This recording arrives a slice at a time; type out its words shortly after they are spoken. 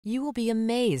You will be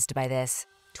amazed by this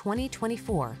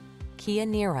 2024 Kia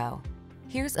Niro.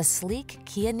 Here's a sleek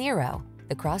Kia Niro,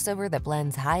 the crossover that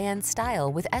blends high-end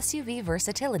style with SUV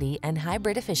versatility and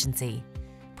hybrid efficiency.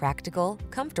 Practical,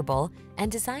 comfortable,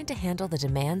 and designed to handle the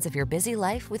demands of your busy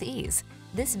life with ease,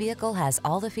 this vehicle has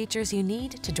all the features you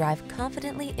need to drive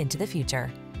confidently into the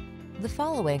future. The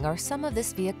following are some of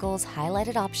this vehicle's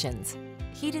highlighted options: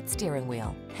 heated steering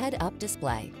wheel, head-up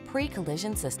display,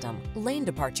 pre-collision system, lane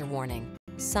departure warning,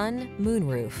 sun,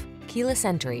 moonroof, keyless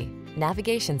entry,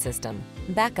 navigation system,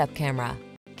 backup camera,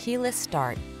 keyless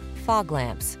start, fog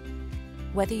lamps.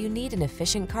 Whether you need an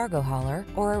efficient cargo hauler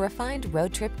or a refined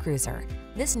road trip cruiser,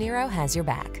 this Niro has your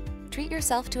back. Treat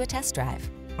yourself to a test drive.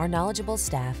 Our knowledgeable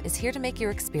staff is here to make your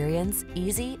experience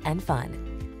easy and fun.